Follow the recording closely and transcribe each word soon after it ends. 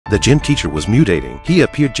The gym teacher was mutating. He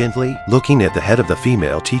appeared gently, looking at the head of the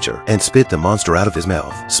female teacher, and spit the monster out of his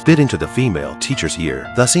mouth, spit into the female teacher's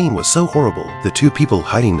ear. The scene was so horrible, the two people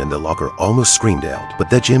hiding in the locker almost screamed out. But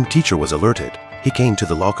the gym teacher was alerted. He came to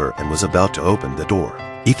the locker and was about to open the door.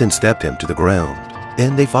 Ethan stepped him to the ground,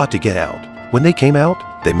 and they fought to get out. When they came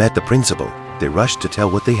out, they met the principal. They rushed to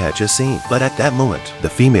tell what they had just seen. But at that moment, the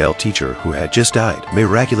female teacher who had just died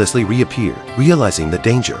miraculously reappeared. Realizing the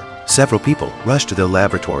danger, several people rushed to the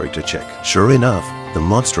laboratory to check. Sure enough, the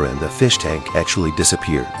monster in the fish tank actually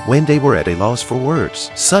disappeared. When they were at a loss for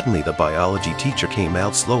words, suddenly the biology teacher came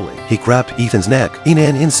out slowly. He grabbed Ethan's neck. In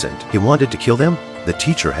an instant, he wanted to kill them. The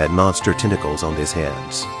teacher had monster tentacles on his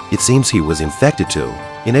hands. It seems he was infected too.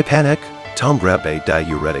 In a panic, Tom grabbed a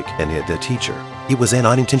diuretic and hit the teacher. It was an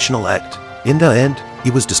unintentional act. In the end,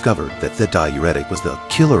 it was discovered that the diuretic was the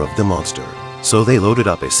killer of the monster. So they loaded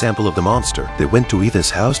up a sample of the monster. They went to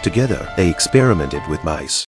Ethan's house together. They experimented with mice.